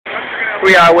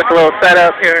We are with a little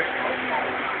setup here.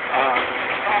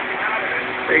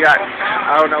 We got,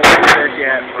 I don't know what it is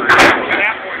yet, but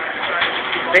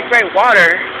they spray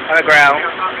water on the ground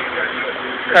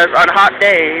because on hot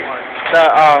days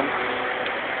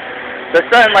the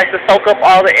sun likes to soak up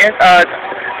all the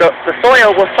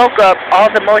soil will soak up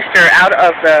all the moisture out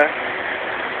of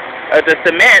the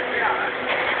cement.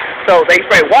 So they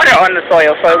spray water on the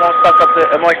soil so it won't suck up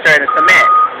the moisture in the cement.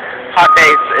 Hot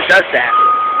days it does that.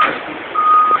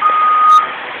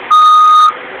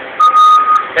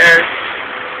 There's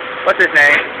what's his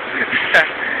name?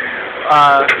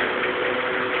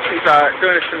 He's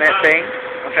doing the cement thing.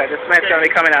 Okay, the cement's gonna be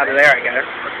coming out of there, I guess.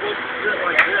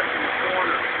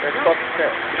 They're supposed to sit.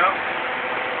 Yep.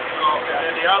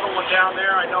 And the other one down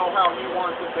there, I know how he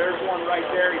wants it. There's one right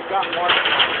there. He's got marks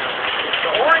on it.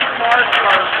 The orange marks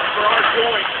are for our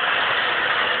joint.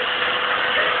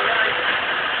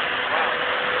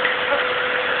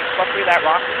 Supposed to be that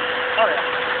rocky? Oh yeah.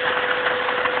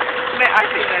 I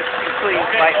think that's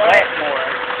completely like wet more.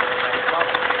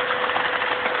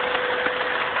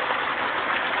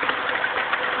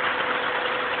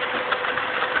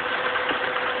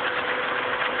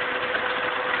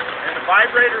 And the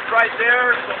vibrator's right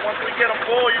there, so once we get them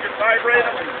full, you can vibrate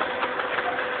them and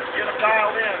get them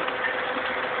dialed in.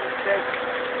 Okay.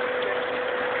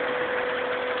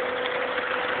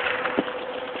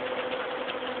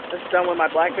 This is done with my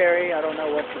BlackBerry. I don't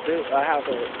know what to do, how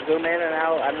to zoom in and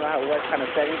out. I don't know what kind of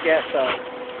settings yet, so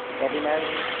don't be mad at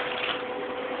me.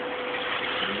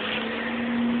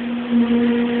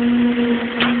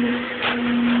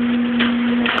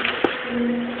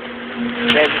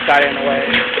 They just got in the way.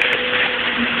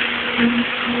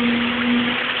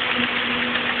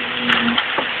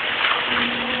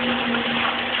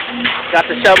 Got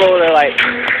the shovel, they're like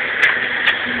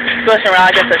pushing around,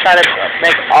 I guess they're trying to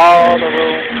make all the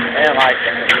room and like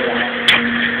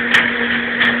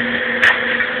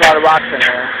a lot of rocks in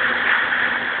there.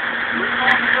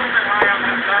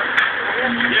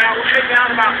 Yeah, we'll take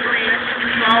down about 3 inches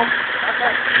or so.